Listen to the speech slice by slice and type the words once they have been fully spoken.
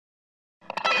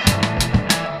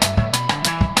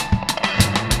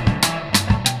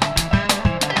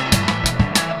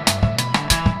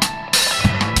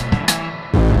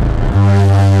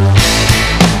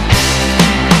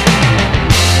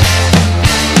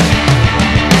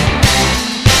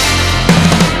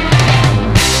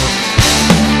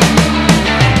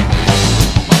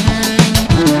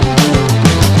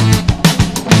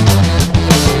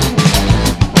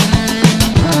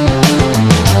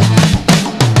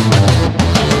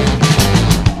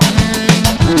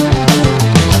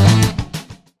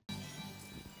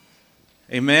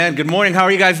Amen. Good morning. How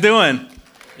are you guys doing?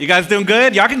 You guys doing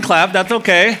good? Y'all can clap. That's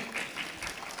okay.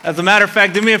 As a matter of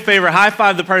fact, do me a favor. High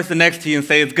five the person next to you and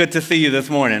say, it's good to see you this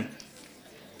morning.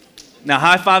 Now,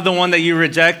 high five the one that you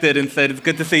rejected and said, it's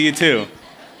good to see you too.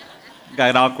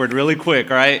 Got awkward really quick,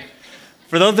 right?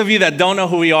 For those of you that don't know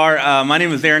who we are, my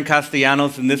name is Aaron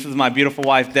Castellanos, and this is my beautiful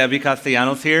wife, Debbie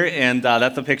Castellanos here, and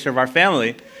that's a picture of our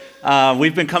family.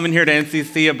 We've been coming here to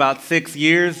NCC about 6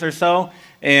 years or so,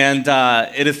 and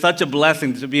it is such a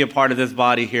blessing to be a part of this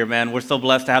body here, man. We're so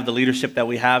blessed to have the leadership that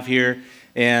we have here,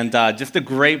 and just the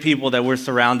great people that we're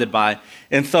surrounded by.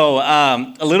 And so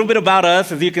a little bit about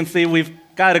us. As you can see, we've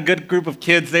got a good group of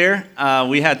kids there.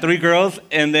 We had 3 girls,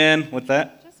 and then, what's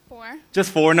that?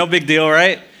 Just four, no big deal,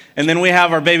 right? And then we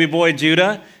have our baby boy,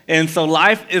 Judah. And so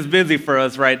life is busy for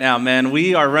us right now, man.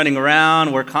 We are running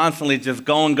around. We're constantly just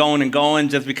going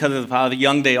just because of how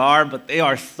young they are, but they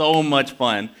are so much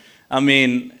fun. I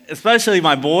mean, especially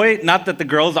my boy, not that the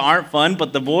girls aren't fun,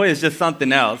 but the boy is just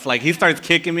something else. Like, he starts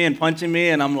kicking me and punching me,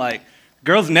 and I'm like,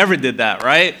 girls never did that,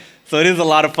 right? So it is a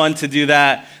lot of fun to do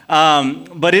that.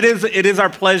 But it is our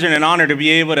pleasure and an honor to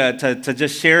be able to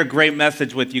just share a great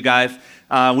message with you guys.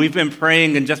 We've been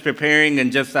praying and just preparing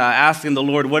and just asking the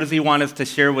Lord, what does he want us to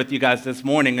share with you guys this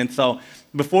morning? And so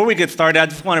before we get started, I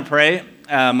just want to pray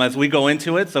as we go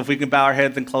into it. So if we can bow our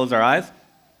heads and close our eyes.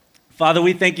 Father,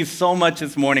 we thank you so much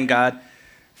this morning, God,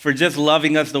 for just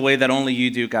loving us the way that only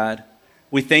you do, God.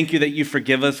 We thank you that you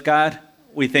forgive us, God.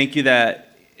 We thank you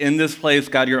that in this place,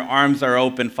 God, your arms are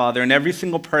open, Father. And every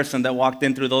single person that walked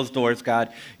in through those doors,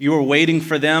 God, you were waiting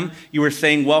for them. You were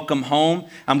saying, welcome home.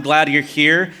 I'm glad you're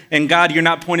here. And God, you're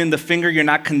not pointing the finger. You're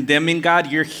not condemning,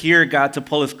 God. You're here, God, to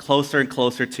pull us closer and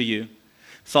closer to you.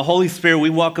 So Holy Spirit,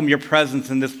 we welcome your presence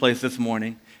in this place this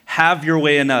morning. Have your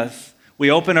way in us. We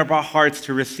open up our hearts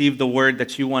to receive the word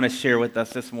that you want to share with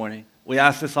us this morning. We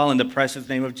ask this all in the precious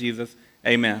name of Jesus.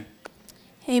 Amen.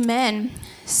 Amen.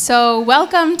 So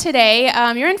welcome today.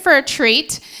 You're in for a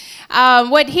treat.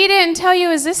 What he didn't tell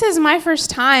you is this is my first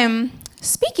time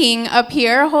speaking up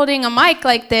here, holding a mic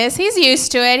like this. He's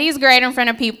used to it. He's great in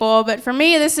front of people. But for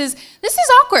me, this is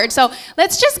awkward. So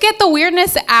let's just get the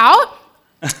weirdness out.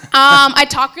 I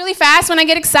talk really fast when I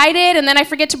get excited, and then I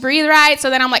forget to breathe right.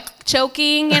 So then I'm like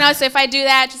choking, So if I do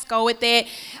that, just go with it.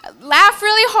 Laugh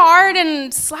really hard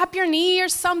and slap your knee or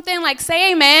something. Like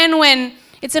say amen when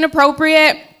it's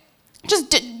inappropriate.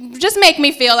 Just make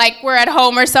me feel like we're at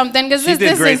home or something. Because she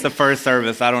did great the first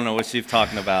service. I don't know what she's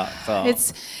talking about. So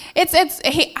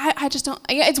I just don't.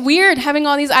 It's weird having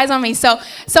all these eyes on me. So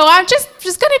I'm just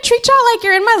gonna treat y'all like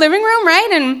you're in my living room, right?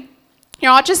 And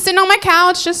you're all just sitting on my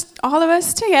couch, just all of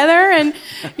us together, and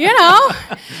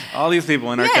all these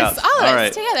people in our couch. Yes, all of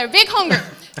us together. Big home group.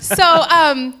 So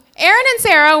Aaron and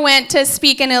Sarah went to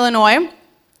speak in Illinois.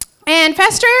 And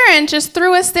Pastor Aaron just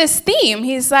threw us this theme.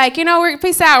 He's like,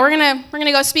 peace out. We're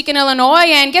gonna go speak in Illinois,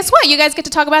 and guess what? You guys get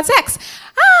to talk about sex.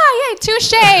 Yeah,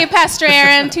 touche, Pastor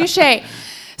Aaron, touche.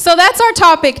 So that's our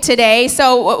topic today.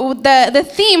 So the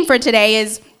theme for today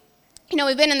is,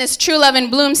 we've been in this True Love and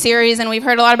Bloom series, and we've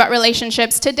heard a lot about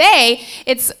relationships. Today,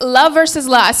 it's love versus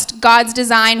lust, God's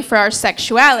design for our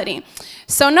sexuality.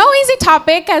 So no easy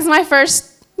topic, as my first,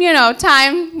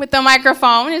 time with the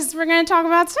microphone is we're gonna talk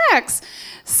about sex.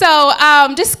 So,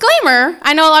 disclaimer,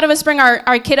 I know a lot of us bring our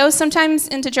kiddos sometimes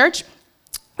into church,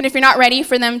 but if you're not ready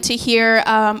for them to hear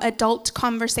adult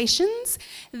conversations,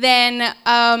 then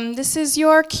this is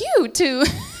your cue to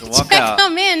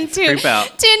come in to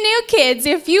new kids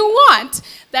if you want.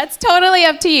 That's totally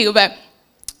up to you. But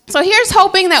so here's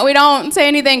hoping that we don't say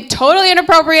anything totally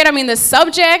inappropriate. I mean, the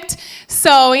subject.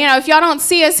 So, if y'all don't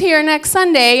see us here next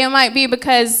Sunday, it might be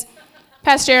because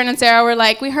Pastor Aaron and Sarah were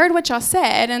like, we heard what y'all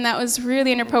said, and that was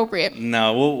really inappropriate.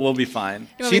 No, we'll be fine.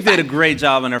 She did a great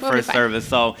job in her first service.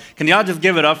 So can y'all just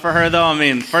give it up for her, though? I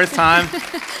mean, first time.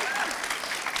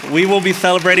 We will be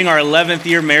celebrating our 11th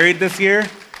year married this year.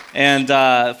 And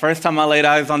first time I laid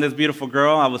eyes on this beautiful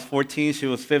girl, I was 14, she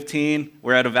was 15.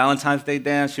 We're at a Valentine's Day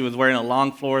dance. She was wearing a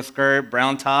long floor skirt,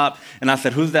 brown top. And I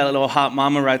said, who's that little hot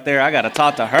mama right there? I got to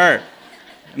talk to her.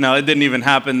 No, it didn't even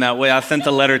happen that way. I sent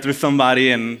a letter through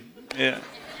somebody, and yeah,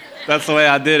 that's the way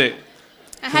I did it.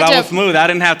 Because I was smooth. I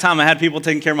didn't have time. I had people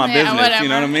taking care of my business. Whatever. You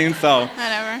know what I mean? So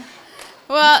whatever.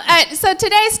 Well, so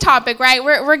today's topic, right?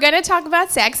 We're going to talk about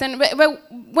sex, and but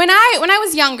when I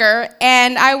was younger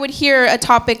and I would hear a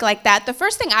topic like that, the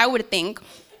first thing I would think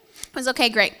was, okay,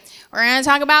 great. We're going to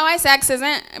talk about why sex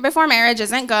before marriage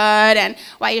isn't good, and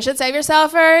why you should save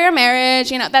yourself for your marriage.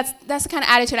 That's the kind of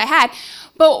attitude I had.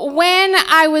 But when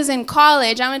I was in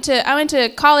college, I went to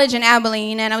college in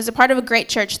Abilene, and I was a part of a great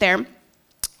church there.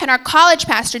 And our college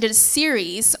pastor did a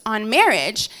series on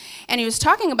marriage, and he was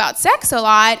talking about sex a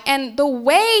lot, and the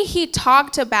way he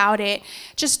talked about it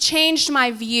just changed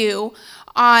my view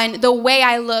on the way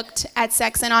I looked at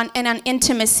sex and on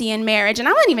intimacy in marriage. And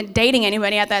I wasn't even dating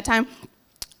anybody at that time.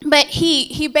 But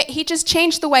he just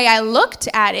changed the way I looked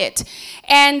at it.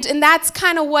 And that's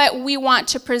kind of what we want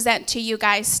to present to you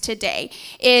guys today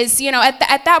is,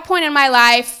 at that point in my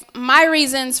life, my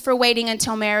reasons for waiting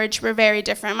until marriage were very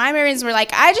different. My reasons were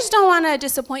like, I just don't want to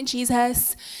disappoint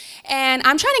Jesus. And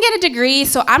I'm trying to get a degree,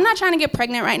 so I'm not trying to get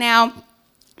pregnant right now.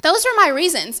 Those were my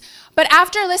reasons. But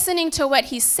after listening to what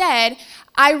he said,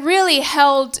 I really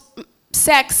held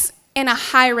sex in a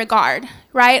high regard,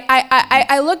 right?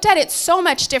 I looked at it so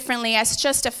much differently as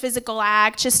just a physical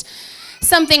act, just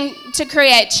something to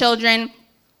create children.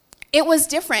 It was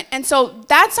different. And so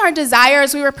that's our desire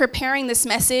as we were preparing this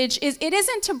message, is it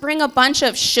isn't to bring a bunch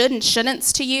of should and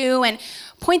shouldn'ts to you and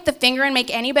point the finger and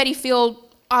make anybody feel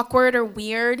awkward or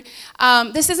weird.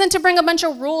 This isn't to bring a bunch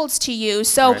of rules to you.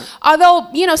 So right.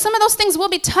 Although, some of those things will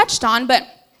be touched on, but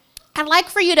I'd like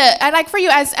for you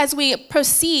as we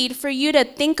proceed, for you to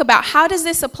think about how does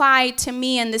this apply to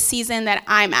me in the season that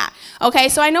I'm at. Okay,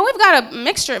 so I know we've got a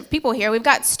mixture of people here. We've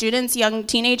got students, young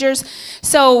teenagers,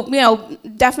 so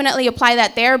definitely apply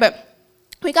that there. But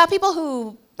we got people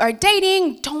who are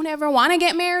dating, don't ever want to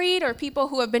get married, or people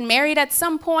who have been married at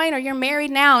some point, or you're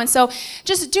married now. And so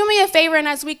just do me a favor, and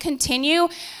as we continue,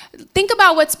 think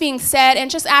about what's being said and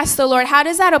just ask the Lord, how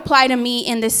does that apply to me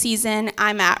in the season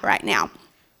I'm at right now?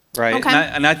 Right, okay.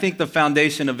 and I think the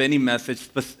foundation of any message,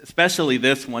 especially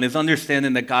this one, is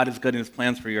understanding that God is good and his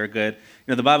plans for you are good.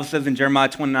 The Bible says in Jeremiah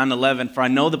 29:11, "For I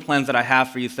know the plans that I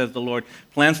have for you, says the Lord,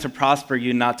 plans to prosper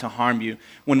you, not to harm you."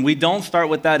 When we don't start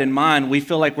with that in mind, we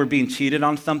feel like we're being cheated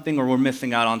on something or we're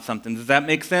missing out on something. Does that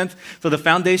make sense? So the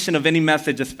foundation of any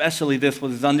message, especially this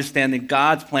one, is understanding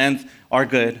God's plans are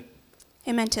good.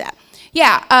 Amen to that.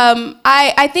 Yeah,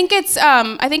 I think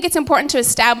it's important to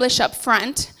establish up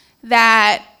front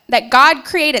that God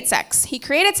created sex. He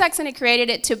created sex and he created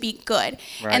it to be good.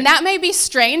 Right. And that may be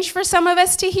strange for some of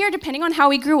us to hear, depending on how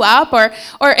we grew up or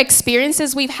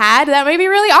experiences we've had. That may be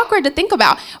really awkward to think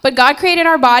about. But God created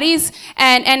our bodies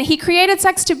and he created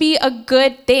sex to be a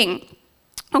good thing.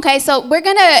 Okay, so we're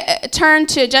going to turn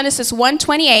to Genesis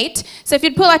 1:28. So if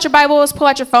you'd pull out your Bibles, pull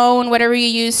out your phone, whatever you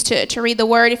use to read the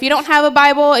word. If you don't have a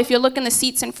Bible, if you look in the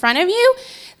seats in front of you,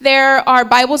 there are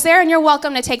Bibles there, and you're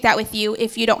welcome to take that with you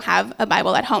if you don't have a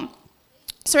Bible at home.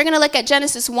 So we're going to look at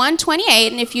Genesis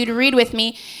 1:28, and if you'd read with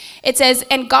me, it says,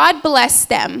 "And God blessed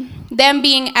them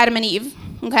being Adam and Eve,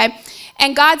 okay?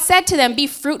 And God said to them, be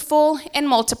fruitful and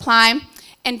multiply,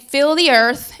 and fill the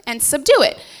earth and subdue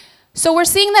it." So we're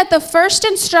seeing that the first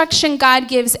instruction God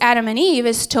gives Adam and Eve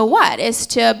is to what? Is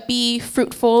to be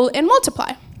fruitful and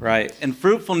multiply. Right, and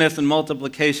fruitfulness and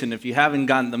multiplication, if you haven't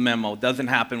gotten the memo, doesn't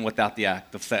happen without the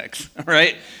act of sex,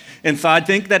 right? And so I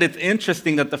think that it's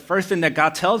interesting that the first thing that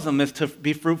God tells them is to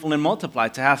be fruitful and multiply,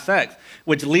 to have sex,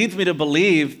 which leads me to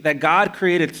believe that God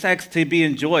created sex to be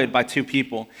enjoyed by two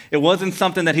people. It wasn't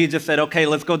something that he just said, okay,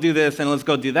 let's go do this and let's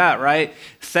go do that, right?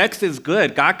 Sex is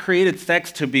good. God created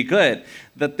sex to be good.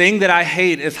 The thing that I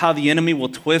hate is how the enemy will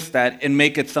twist that and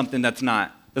make it something that's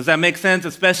not. Does that make sense?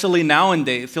 Especially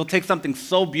nowadays. He'll take something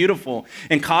so beautiful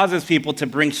and causes people to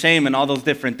bring shame and all those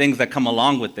different things that come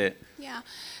along with it. Yeah.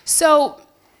 So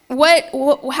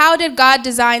how did God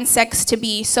design sex to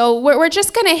be? So we're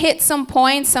just going to hit some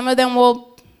points. Some of them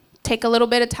will take a little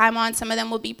bit of time on. Some of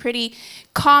them will be pretty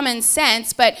common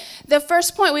sense. But the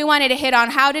first point we wanted to hit on,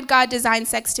 how did God design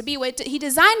sex to be? He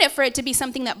designed it for it to be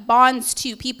something that bonds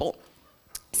two people,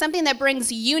 something that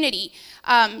brings unity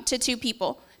to two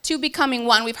people. Two becoming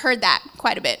one. We've heard that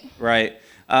quite a bit. Right.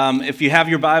 If you have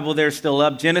your Bible there still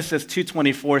up, Genesis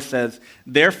 2:24 says,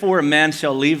 "Therefore a man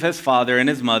shall leave his father and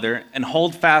his mother and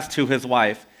hold fast to his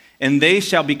wife, and they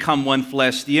shall become one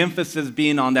flesh." The emphasis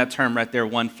being on that term right there,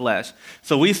 one flesh.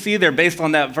 So we see there, based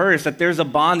on that verse, that there's a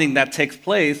bonding that takes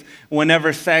place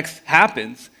whenever sex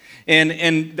happens.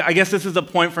 And I guess this is a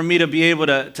point for me to be able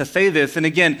to say this. And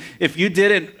again, if you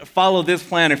didn't follow this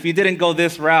plan, if you didn't go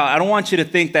this route, I don't want you to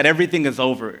think that everything is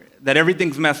over, that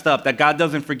everything's messed up, that God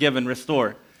doesn't forgive and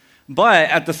restore. But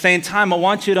at the same time, I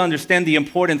want you to understand the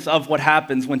importance of what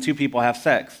happens when two people have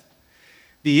sex.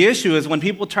 The issue is when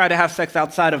people try to have sex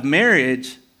outside of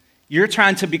marriage, you're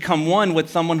trying to become one with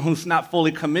someone who's not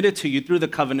fully committed to you through the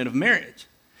covenant of marriage.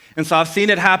 And so I've seen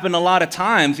it happen a lot of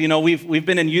times. We've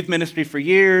been in youth ministry for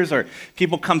years, or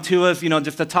people come to us,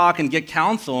 just to talk and get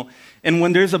counsel. And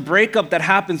when there's a breakup that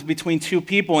happens between two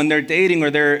people and they're dating or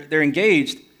they're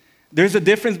engaged, there's a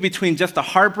difference between just a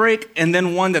heartbreak and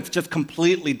then one that's just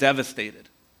completely devastated.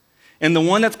 And the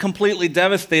one that's completely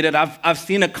devastated, I've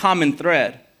seen a common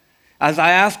thread. As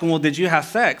I ask them, well, did you have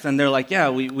sex? And they're like, yeah,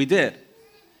 we did.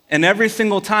 And every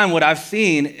single time what I've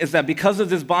seen is that because of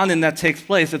this bonding that takes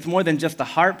place, it's more than just a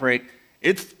heartbreak.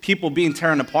 It's people being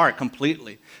torn apart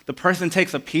completely. The person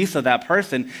takes a piece of that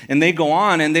person and they go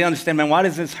on and they understand, man, why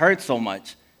does this hurt so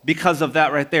much? Because of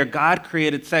that right there. God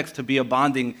created sex to be a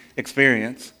bonding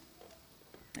experience.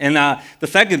 And the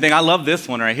second thing, I love this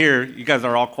one right here. You guys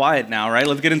are all quiet now, right?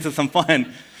 Let's get into some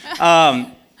fun.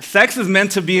 Sex is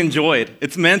meant to be enjoyed.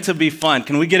 It's meant to be fun.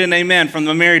 Can we get an amen from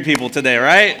the married people today,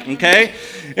 right? Okay?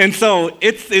 And so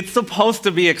it's supposed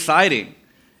to be exciting.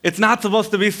 It's not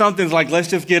supposed to be something like, let's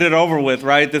just get it over with,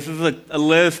 right? This is a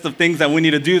list of things that we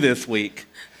need to do this week.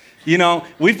 You know,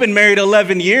 we've been married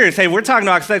 11 years. Hey, we're talking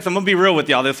about sex. I'm going to be real with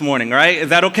y'all this morning, right? Is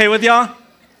that okay with y'all?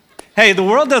 Hey, the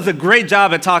world does a great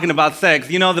job at talking about sex.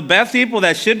 You know, the best people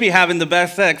that should be having the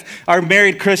best sex are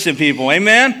married Christian people.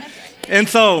 Amen? And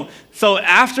so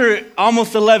after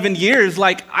almost 11 years,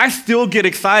 like, I still get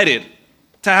excited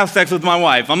to have sex with my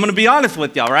wife. I'm going to be honest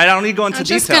with y'all, right? I don't need to go into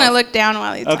details. I'm just going to look down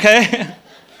while you talk. Okay?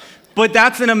 But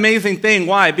that's an amazing thing.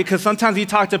 Why? Because sometimes you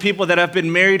talk to people that have been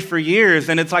married for years,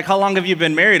 and it's like, how long have you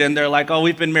been married? And they're like, oh,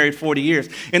 we've been married 40 years.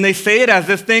 And they say it as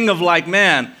this thing of like,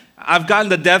 man, I've gotten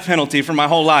the death penalty for my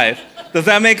whole life. Does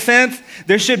that make sense?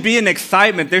 There should be an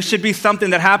excitement. There should be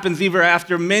something that happens even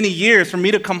after many years for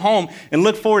me to come home and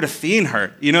look forward to seeing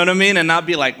her. You know what I mean? And not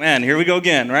be like, man, here we go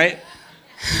again, right?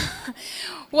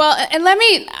 Well, and I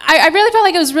really felt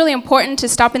like it was really important to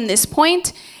stop in this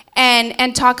point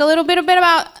and talk a little bit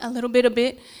about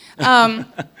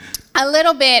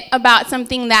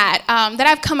something that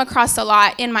I've come across a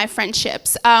lot in my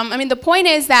friendships. I mean, the point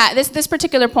is that this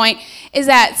particular point is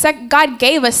that God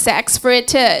gave us sex for it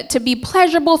to be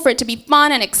pleasurable, for it to be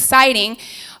fun and exciting.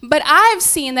 But I've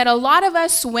seen that a lot of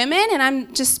us women, and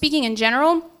I'm just speaking in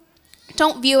general,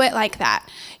 don't view it like that.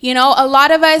 You know, a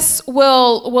lot of us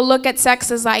will look at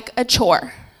sex as like a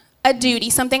chore, a duty,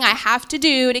 something I have to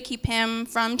do to keep him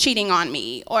from cheating on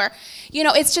me. Or, you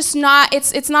know, it's just not,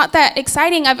 it's not that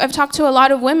exciting. I've talked to a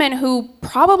lot of women who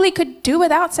probably could do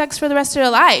without sex for the rest of their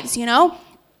lives, you know?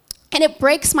 And it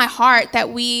breaks my heart that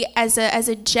we as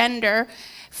a gender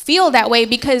feel that way,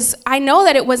 because I know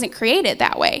that it wasn't created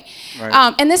that way.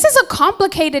 Right. And this is a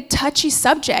complicated, touchy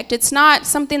subject. It's not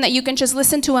something that you can just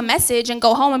listen to a message and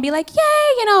go home and be like,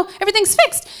 yay, you know, everything's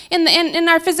fixed in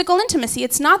our physical intimacy.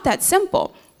 It's not that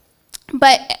simple.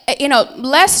 But, you know,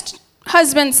 lest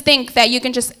husbands think that you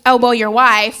can just elbow your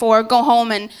wife or go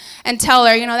home and tell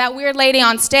her, you know, that weird lady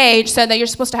on stage said that you're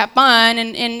supposed to have fun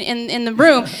in the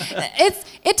room.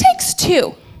 It takes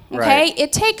two, okay? Right.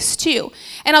 It takes two.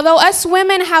 And although us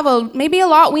women have maybe a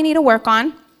lot we need to work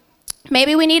on,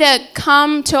 maybe we need to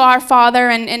come to our Father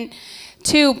and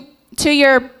to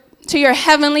your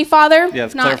heavenly Father,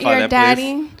 yes, not your that,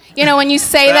 daddy. Please. You know, when you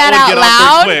say that out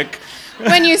loud.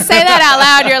 When you say that out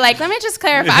loud, you're like, let me just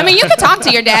clarify. I mean, you could talk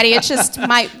to your daddy. It just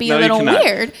might be a little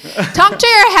weird. Talk to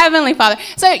your heavenly Father.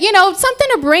 So, you know, something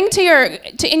to bring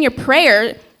in your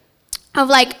prayer of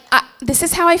like, this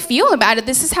is how I feel about it.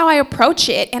 This is how I approach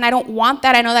it. And I don't want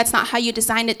that. I know that's not how you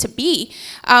designed it to be.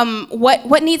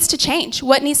 What needs to change?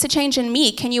 What needs to change in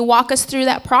me? Can you walk us through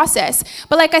that process?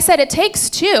 But like I said, it takes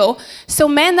two. So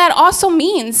men, that also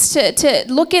means to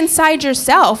look inside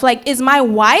yourself. Like, is my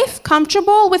wife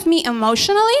comfortable with me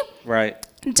emotionally? Right.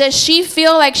 Does she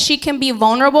feel like she can be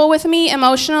vulnerable with me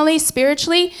emotionally,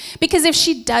 spiritually? Because if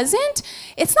she doesn't,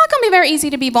 it's not going to be very easy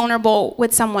to be vulnerable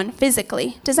with someone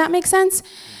physically. Does that make sense?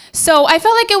 So I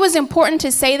felt like it was important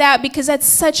to say that because that's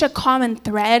such a common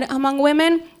thread among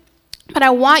women. But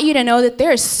I want you to know that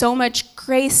there is so much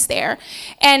grace there.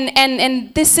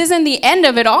 And this isn't the end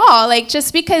of it all. Like,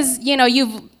 just because, you know,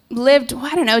 you've lived,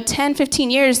 10, 15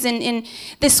 years in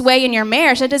this way in your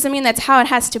marriage, that doesn't mean that's how it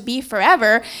has to be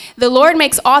forever. The Lord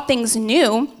makes all things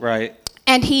new. Right.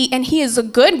 And he is a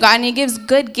good God, and he gives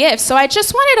good gifts. So I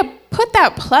just wanted to put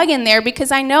that plug in there because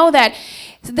I know that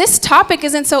this topic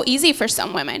isn't so easy for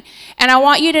some women. And I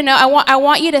want you to know, I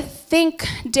want you to think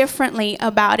differently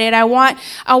about it. I want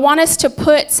us to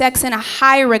put sex in a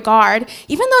high regard,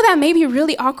 even though that may be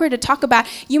really awkward to talk about.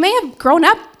 You may have grown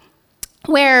up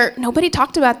where nobody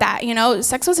talked about that, you know,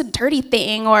 sex was a dirty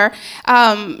thing, or,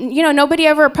 you know, nobody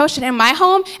ever approached it. In my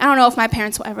home, I don't know if my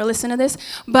parents will ever listen to this,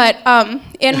 but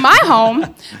in my home,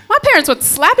 my parents would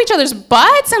slap each other's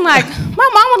butts, and like, my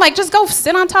mom would like just go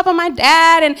sit on top of my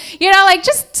dad, and, you know, like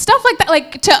just stuff like that.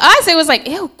 Like, to us, it was like,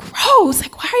 ew, gross.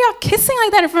 Like, why are y'all kissing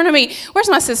like that in front of me? Where's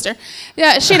my sister?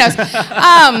 Yeah, she knows.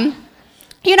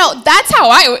 You know, that's how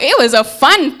it was a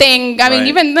fun thing. I mean,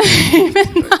 even though,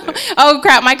 oh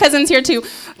crap, my cousin's here too.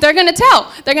 They're gonna tell.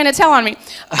 They're gonna tell on me.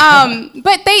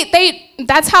 But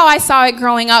that's how I saw it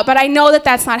growing up. But I know that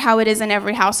that's not how it is in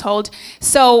every household.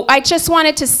 So I just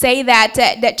wanted to say that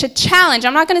to challenge.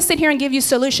 I'm not gonna sit here and give you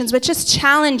solutions, but just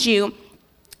challenge you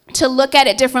to look at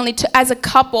it differently, as a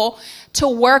couple, to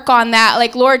work on that.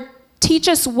 Like, Lord, teach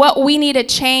us what we need to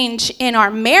change in our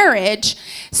marriage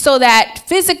so that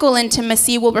physical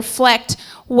intimacy will reflect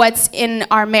what's in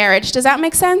our marriage. Does that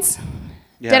make sense?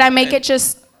 Yeah. Did I make it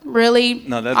just really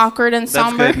awkward and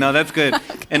somber? That's good. No, that's good.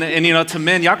 Okay. And to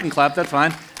men, y'all can clap, that's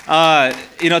fine.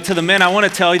 To the men, I want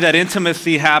to tell you that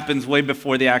intimacy happens way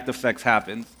before the act of sex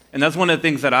happens. And that's one of the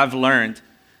things that I've learned.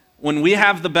 When we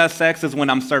have the best sex is when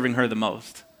I'm serving her the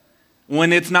most.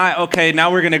 When it's not, okay,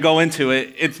 now we're going to go into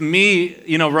it. It's me,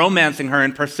 romancing her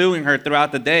and pursuing her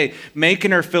throughout the day,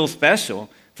 making her feel special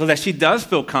so that she does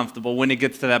feel comfortable when it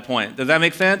gets to that point. Does that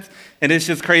make sense? And it's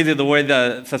just crazy the way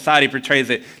the society portrays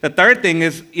it. The third thing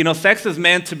is, sex is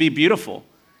meant to be beautiful.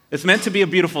 It's meant to be a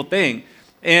beautiful thing.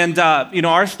 And,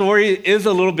 our story is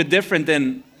a little bit different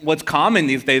than what's common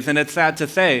these days, and it's sad to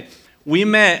say. We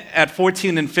met at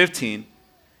 14 and 15.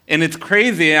 And it's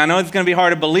crazy, I know it's going to be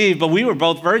hard to believe, but we were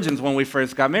both virgins when we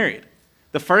first got married.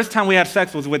 The first time we had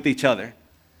sex was with each other.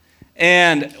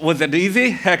 And was it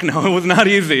easy? Heck no, it was not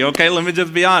easy, okay? Let me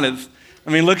just be honest. I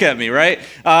mean, look at me, right?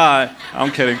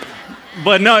 I'm kidding.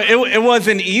 But no, it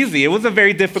wasn't easy. It was a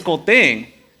very difficult thing.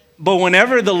 But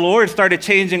whenever the Lord started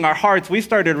changing our hearts, we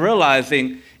started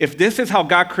realizing if this is how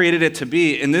God created it to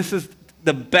be, and this is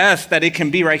the best that it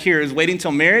can be right here, is waiting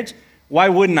till marriage, why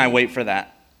wouldn't I wait for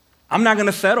that? I'm not going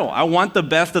to settle. I want the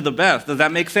best of the best. Does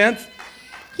that make sense?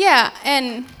 Yeah,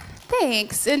 and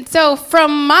thanks. And so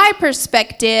from my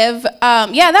perspective, that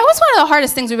was one of the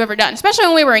hardest things we've ever done, especially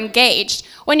when we were engaged.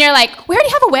 When you're like, we already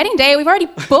have a wedding day. We've already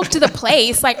booked the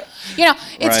place.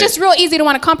 It's just real easy to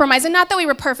want to compromise. And not that we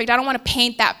were perfect. I don't want to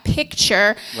paint that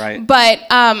picture. Right. But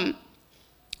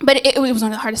it was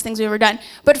one of the hardest things we've ever done.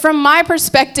 But from my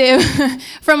perspective,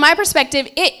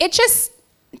 it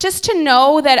just to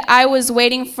know that I was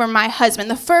waiting for my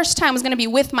husband. The first time was going to be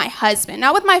with my husband,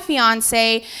 not with my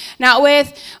fiance, not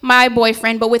with my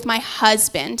boyfriend, but with my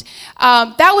husband.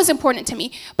 That was important to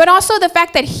me. But also the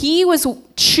fact that he was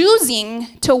choosing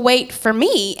to wait for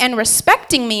me and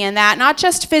respecting me in that, not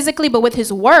just physically, but with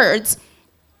his words,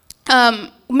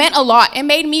 meant a lot. It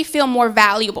made me feel more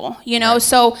valuable, Right.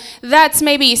 So that's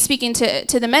maybe speaking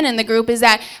to the men in the group, is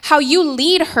that how you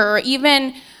lead her,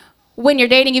 even when you're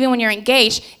dating, even when you're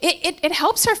engaged, it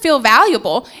helps her feel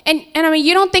valuable. And I mean,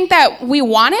 you don't think that we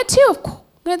wanted to? Of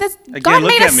course, God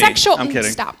made us sexual. I'm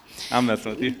kidding. Stop. I'm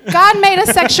messing with you. God made us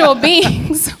sexual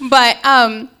beings, but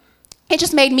it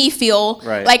just made me feel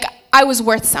like I was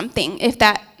worth something, if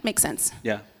that makes sense.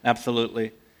 Yeah,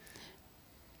 absolutely.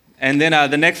 And then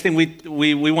the next thing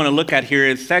we want to look at here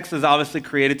is sex is obviously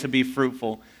created to be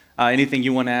fruitful. Anything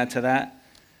you want to add to that?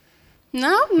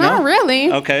 No, not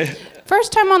really. Okay.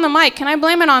 First time on the mic. Can I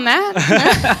blame it on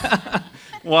that?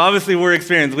 Well, obviously we're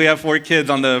experienced. We have 4 kids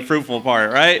on the fruitful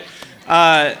part, right?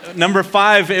 Number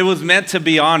 5, it was meant to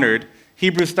be honored.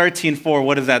 Hebrews 13:4,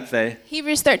 what does that say?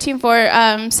 Hebrews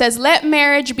 13:4 says, "Let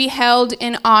marriage be held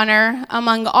in honor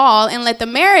among all, and let the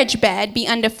marriage bed be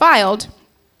undefiled.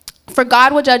 For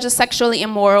God will judge the sexually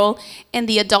immoral and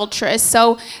the adulterous."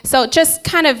 So just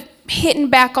kind of hitting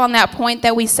back on that point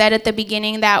that we said at the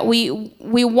beginning, that we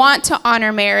want to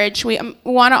honor marriage. We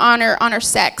want to honor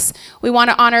sex. We want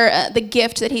to honor the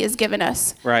gift that he has given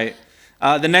us. Right.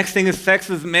 The next thing is sex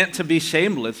is meant to be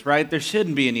shameless, right? There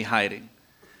shouldn't be any hiding.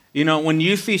 When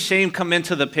you see shame come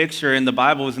into the picture in the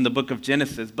Bible, it was in the book of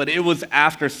Genesis, but it was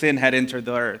after sin had entered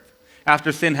the earth,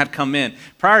 after sin had come in.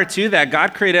 Prior to that,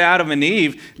 God created Adam and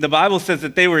Eve. The Bible says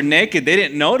that they were naked. They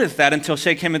didn't notice that until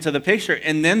Shay came into the picture,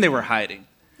 and then they were hiding.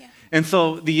 And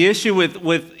so the issue with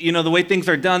the way things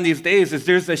are done these days is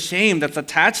there's a shame that's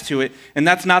attached to it, and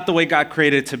that's not the way God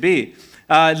created it to be.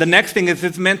 The next thing is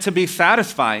it's meant to be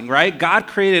satisfying, right? God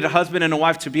created a husband and a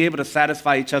wife to be able to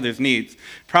satisfy each other's needs.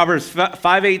 Proverbs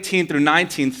 5:18 through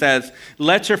 19 says,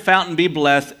 "Let your fountain be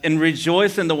blessed and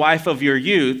rejoice in the wife of your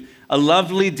youth, a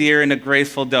lovely deer and a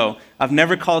graceful doe." I've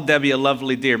never called Debbie a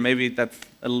lovely deer. Maybe that's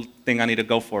a thing I need to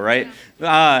go for, right?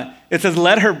 It says,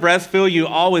 "Let her breast fill you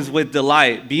always with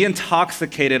delight. Be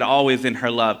intoxicated always in her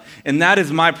love." And that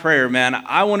is my prayer, man.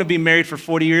 I want to be married for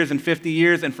 40 years and 50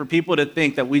 years and for people to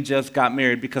think that we just got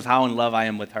married because how in love I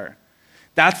am with her.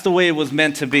 That's the way it was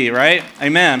meant to be, right?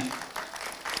 Amen.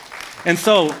 And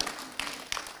so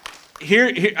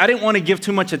here, I didn't want to give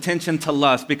too much attention to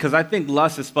lust because I think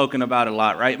lust is spoken about a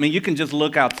lot, right? I mean, you can just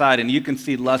look outside and you can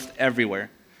see lust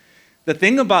everywhere. The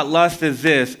thing about lust is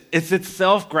this, it's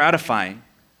self-gratifying.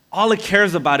 All it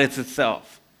cares about is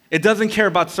itself. It doesn't care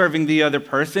about serving the other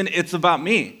person. It's about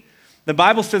me. The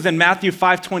Bible says in Matthew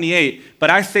 5:28,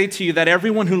 "But I say to you that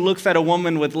everyone who looks at a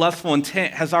woman with lustful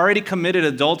intent has already committed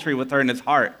adultery with her in his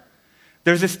heart."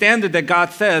 There's a standard that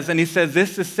God says, and he says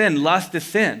this is sin. Lust is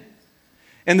sin.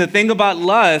 And the thing about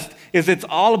lust is it's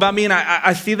all about me, and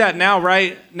I see that now,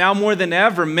 right? Now more than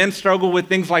ever, men struggle with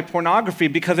things like pornography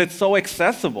because it's so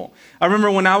accessible. I remember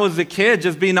when I was a kid,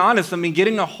 just being honest, I mean,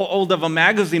 getting a hold of a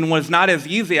magazine was not as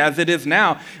easy as it is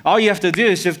now. All you have to do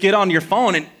is just get on your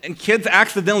phone, and kids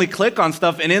accidentally click on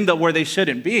stuff and end up where they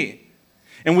shouldn't be.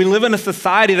 And we live in a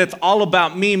society that's all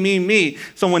about me, me, me.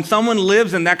 So when someone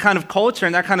lives in that kind of culture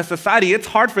and that kind of society, it's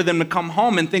hard for them to come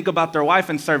home and think about their wife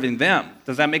and serving them.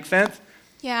 Does that make sense?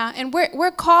 Yeah, and we're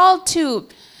called to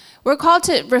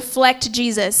reflect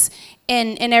Jesus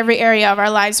in every area of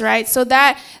our lives, right? So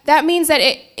that means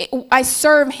that I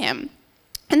serve him.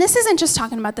 And this isn't just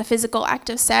talking about the physical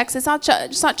act of sex. It's not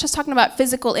just talking about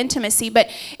physical intimacy. But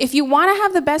if you want to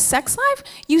have the best sex life,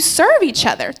 you serve each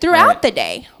other throughout the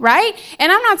day, right?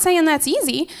 And I'm not saying that's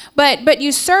easy, but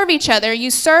you serve each other. You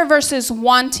serve versus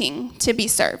wanting to be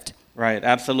served. Right,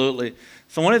 absolutely.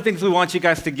 So one of the things we want you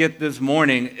guys to get this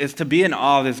morning is to be in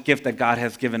awe of this gift that God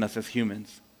has given us as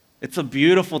humans. It's a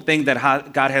beautiful thing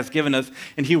that God has given us,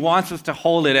 and he wants us to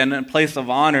hold it in a place of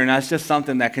honor, and that's just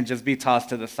something that can just be tossed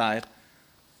to the side.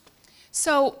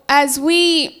 So as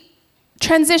we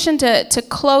transition to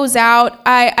close out,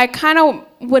 I kind of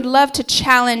would love to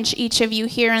challenge each of you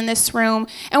here in this room.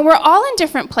 And we're all in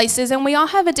different places, and we all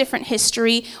have a different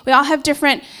history. We all have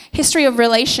different history of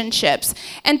relationships.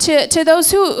 And to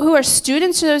those who are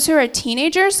students, to those who are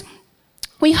teenagers,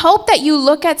 we hope that you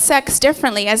look at sex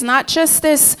differently as not just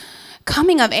this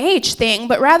coming of age thing,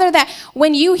 but rather that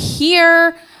when you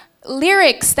hear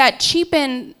lyrics that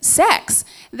cheapen sex,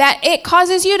 that it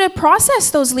causes you to process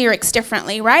those lyrics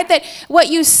differently, right? That what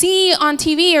you see on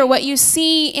TV or what you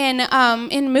see in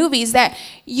movies, that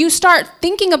you start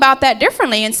thinking about that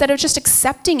differently instead of just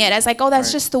accepting it as like, oh,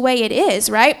 that's just the way it is,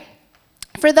 right?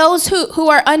 For those who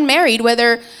are unmarried,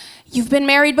 whether you've been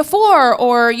married before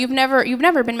or you've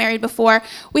never been married before,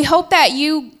 we hope that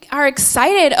you are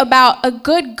excited about a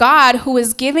good God who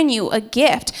has given you a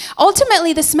gift.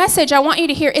 Ultimately, this message, I want you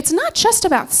to hear, it's not just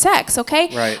about sex,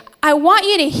 okay? Right. I want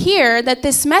you to hear that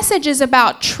this message is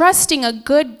about trusting a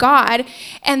good God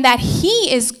and that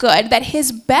he is good, that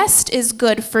his best is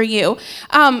good for you.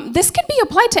 This could be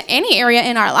applied to any area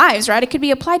in our lives, right? It could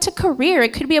be applied to career.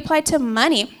 It could be applied to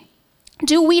money.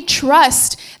 Do we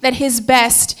trust that his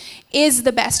best is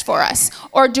the best for us?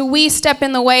 Or do we step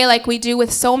in the way like we do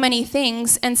with so many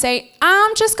things and say,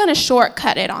 I'm just going to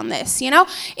shortcut it on this, you know?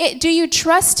 Do you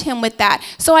trust him with that?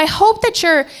 So I hope that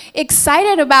you're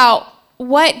excited about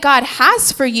what God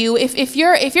has for you if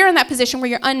you're in that position where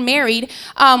you're unmarried,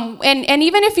 and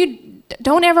even if you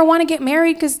don't ever want to get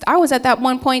married, because I was at that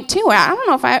one point too. I don't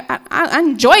know if I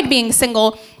enjoyed being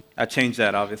single. I changed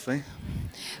that, obviously.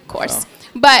 Of course. So.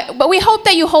 But we hope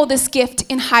that you hold this gift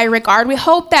in high regard. We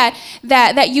hope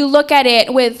that you look at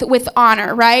it with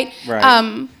honor, right?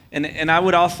 Right. And I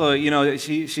would also, you know,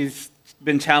 she's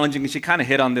been challenging, and she kind of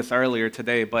hit on this earlier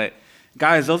today, but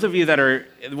guys, those of you that are,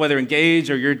 whether engaged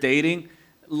or you're dating,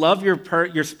 love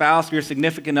your spouse, your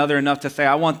significant other enough to say,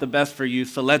 I want the best for you,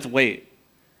 so let's wait.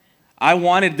 I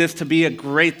wanted this to be a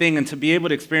great thing and to be able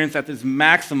to experience at this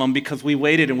maximum because we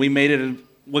waited and we made it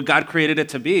what God created it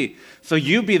to be. So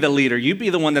you be the leader. You be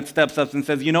the one that steps up and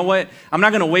says, you know what? I'm not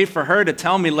going to wait for her to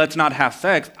tell me let's not have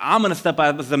sex. I'm going to step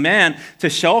up as a man to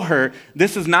show her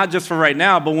this is not just for right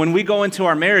now, but when we go into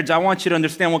our marriage, I want you to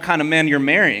understand what kind of man you're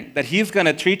marrying, that he's going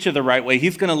to treat you the right way.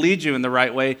 He's going to lead you in the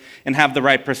right way and have the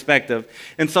right perspective.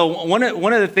 And so one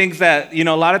of the things that, you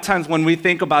know, a lot of times when we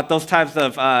think about those types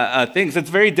of things,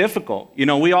 it's very difficult. You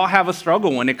know, we all have a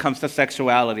struggle when it comes to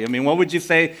sexuality. I mean, what would you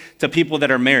say to people that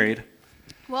are married?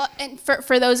 Well, and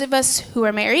for those of us who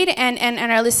are married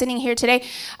and are listening here today,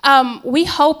 we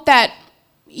hope that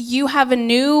you have a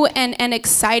new and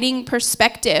exciting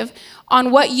perspective on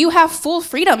what you have full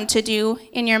freedom to do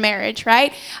in your marriage,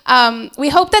 right? We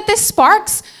hope that this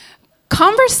sparks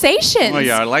conversations. Oh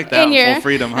yeah, I like that, full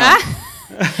freedom, huh?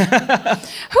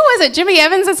 Who was it? Jimmy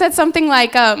Evans that said something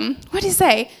like, what did he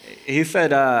say? He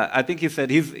said, I think he said,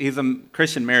 he's a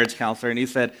Christian marriage counselor, and he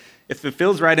said, if it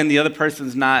feels right and the other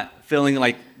person's not feeling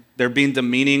like they're being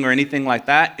demeaning or anything like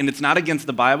that, and it's not against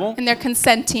the Bible. And they're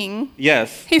consenting.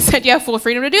 Yes. He said you have full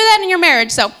freedom to do that in your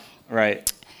marriage. So.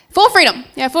 Right. Full freedom.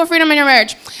 Yeah, full freedom in your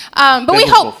marriage. But we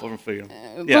Biblical hope. full freedom.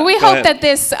 But we hope that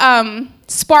this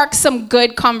sparks some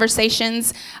good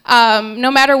conversations,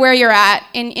 no matter where you're at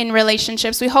in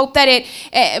relationships. We hope that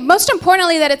it, most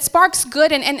importantly, that it sparks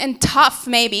good and tough,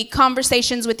 maybe,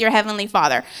 conversations with your Heavenly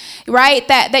Father, right?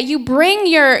 That you bring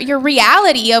your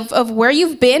reality of where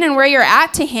you've been and where you're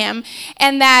at to Him,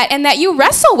 and that you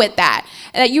wrestle with that.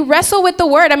 That you wrestle with the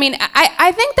Word. I mean,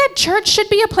 I think that church should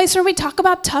be a place where we talk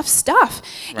about tough stuff,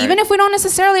 right. Even if we don't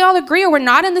necessarily all agree or we're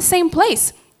not in the same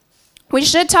place. We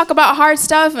should talk about hard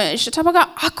stuff, and we should talk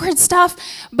about awkward stuff.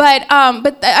 But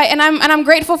I'm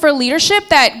grateful for leadership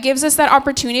that gives us that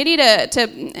opportunity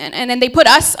and they put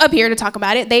us up here to talk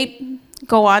about it. They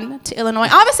go on to Illinois.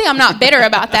 Obviously, I'm not bitter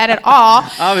about that at all.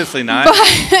 Obviously not.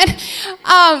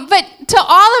 But to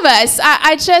all of us,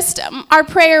 I just, our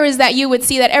prayer is that you would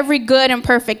see that every good and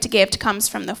perfect gift comes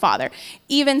from the Father,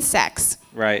 even sex.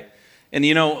 Right. And,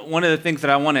 one of the things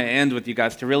that I want to end with you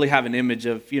guys to really have an image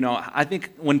of, I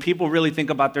think when people really think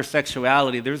about their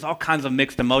sexuality, there's all kinds of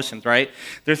mixed emotions, right?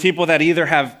 There's people that either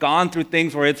have gone through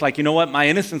things where it's like, you know what, my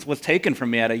innocence was taken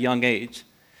from me at a young age.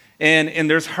 And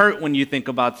there's hurt when you think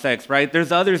about sex, right?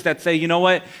 There's others that say, you know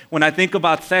what, when I think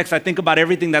about sex, I think about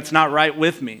everything that's not right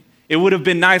with me. It would have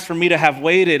been nice for me to have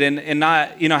waited and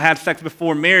not, have sex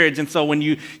before marriage. And so when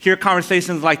you hear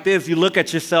conversations like this, you look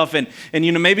at yourself and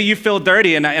maybe you feel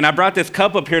dirty. And I brought this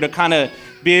cup up here to kind of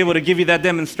be able to give you that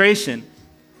demonstration.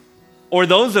 Or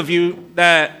those of you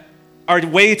that are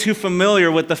way too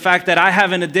familiar with the fact that I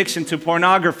have an addiction to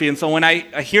pornography. And so when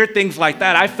I hear things like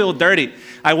that, I feel dirty.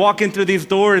 I walk in through these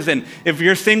doors, and if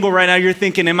you're single right now, you're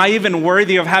thinking, am I even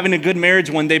worthy of having a good marriage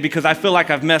one day because I feel like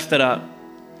I've messed it up?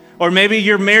 Or maybe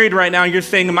you're married right now and you're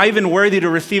saying, am I even worthy to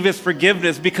receive His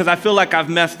forgiveness because I feel like I've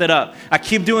messed it up? I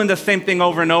keep doing the same thing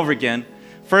over and over again.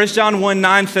 1 John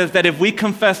 1:9 says that if we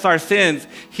confess our sins,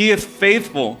 He is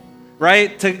faithful,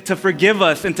 right, to forgive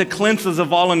us and to cleanse us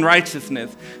of all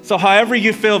unrighteousness. So however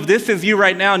you feel, if this is you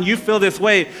right now and you feel this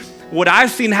way, what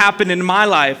I've seen happen in my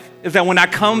life is that when I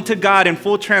come to God in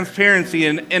full transparency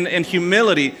and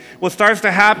humility, what starts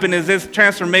to happen is this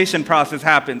transformation process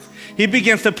happens. He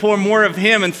begins to pour more of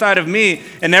Him inside of me,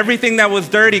 and everything that was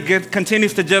dirty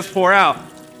continues to just pour out.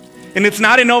 And it's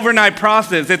not an overnight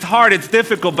process. It's hard, it's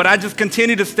difficult, but I just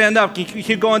continue to stand up,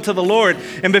 keep going to the Lord.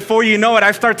 And before you know it,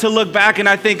 I start to look back and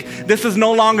I think, this is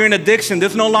no longer an addiction.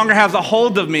 This no longer has a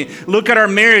hold of me. Look at our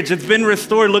marriage, it's been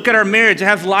restored. Look at our marriage, it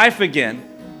has life again.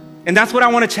 And that's what I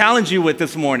want to challenge you with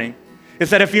this morning, is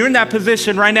that if you're in that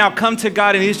position right now, come to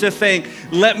God and He's just saying,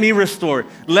 let me restore.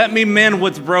 Let me mend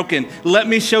what's broken. Let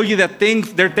me show you that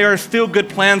there are still good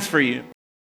plans for you.